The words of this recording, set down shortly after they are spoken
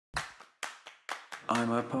I'm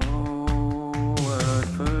a poet,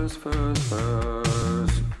 first,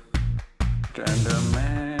 and a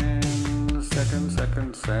man, second,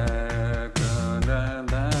 and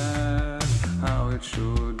that's how it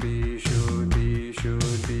should be.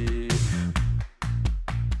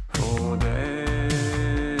 For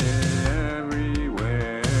they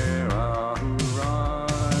everywhere are who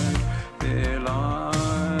write their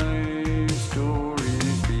life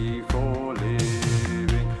stories before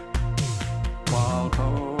living, while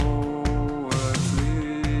poets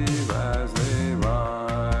live as they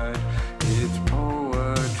write. It's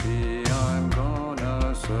poetry I'm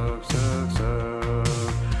gonna serve.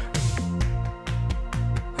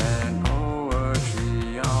 And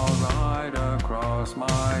poetry I'll write across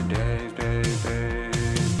my days.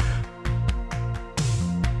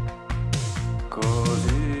 'Cause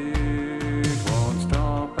it won't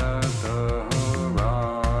stop at the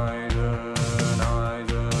horizon.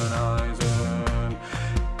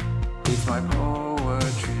 It's my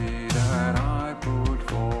poetry that I put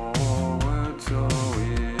forward, so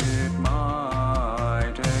it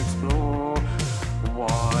might explore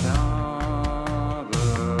what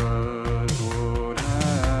others would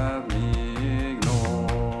have me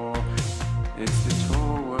ignore. It's this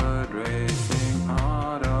forward racing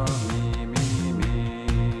part of me.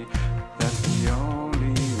 That's the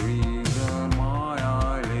only reason why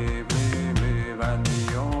I live, and the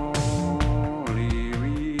only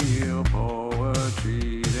real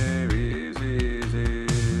poetry there is.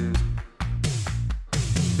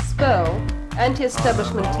 Spell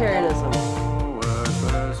anti-establishmentarianism.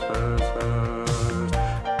 First,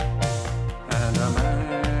 and a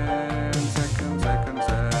man, second.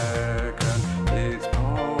 It's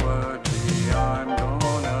poetry I'm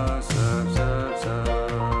gonna serve.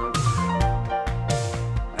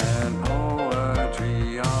 And poetry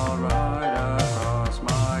I'll write across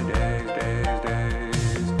my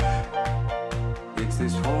days. It's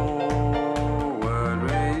this forward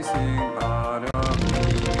racing part of me.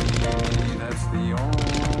 That's the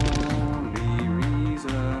only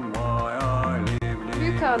reason why I live.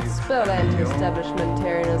 You can't spell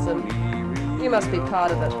anti-establishmentarianism. You must be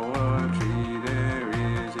part of it. Poetry there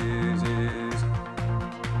is.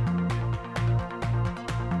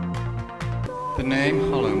 The name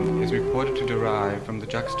Hollom is reported to derive from the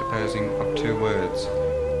juxtaposing of two words,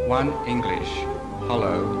 one English,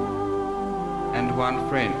 hollow, and one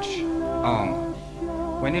French, homme.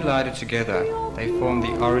 When united together, they form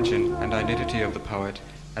the origin and identity of the poet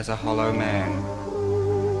as a hollow man.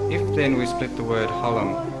 If then we split the word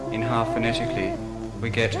Hollom in half phonetically, we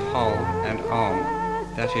get whole and om,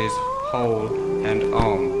 that is, whole and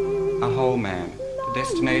om, a whole man, the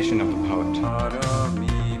destination of the poet. Part of me.